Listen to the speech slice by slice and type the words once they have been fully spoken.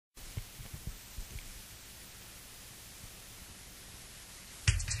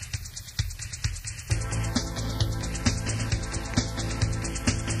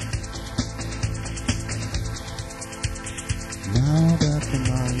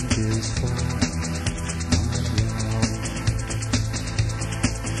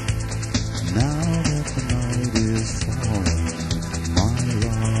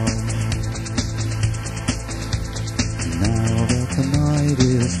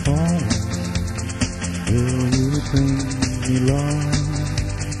falling, will you bring me love?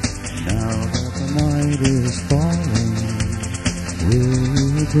 Now that the night is falling, will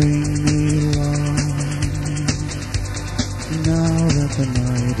you bring me love? Now that the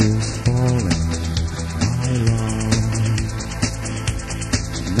night is falling, my love.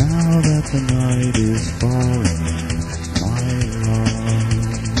 Now that the night is falling, my love.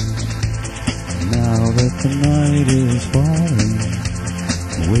 Now that the night is falling,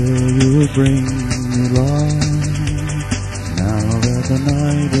 will you bring me love? Now that the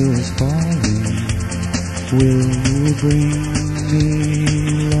night is falling, will you bring me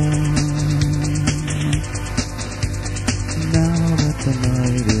love? Now that the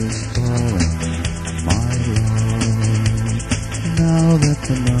night is falling, my love. Now that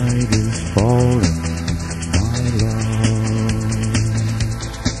the night is falling, my love.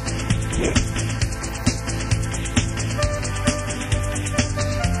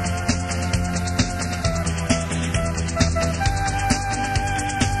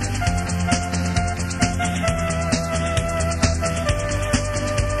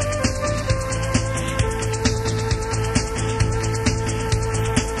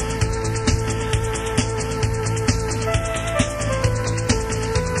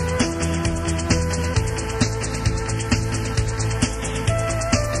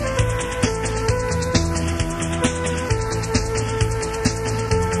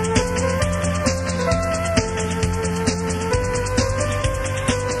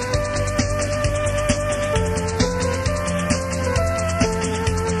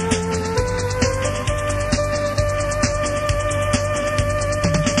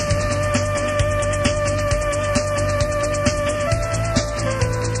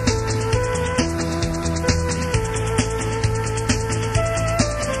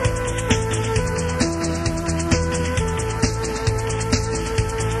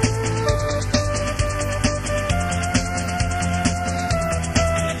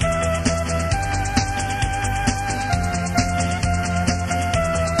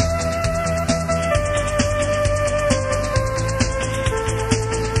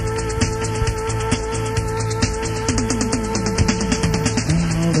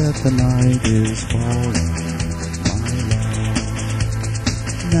 The night is falling, my love.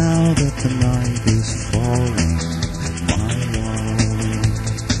 Now that the night is falling, my love.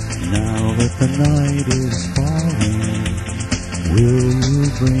 Now that the night is falling, will you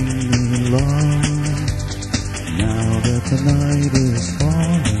bring me love? Now that the night is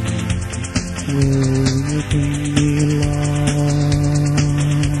falling,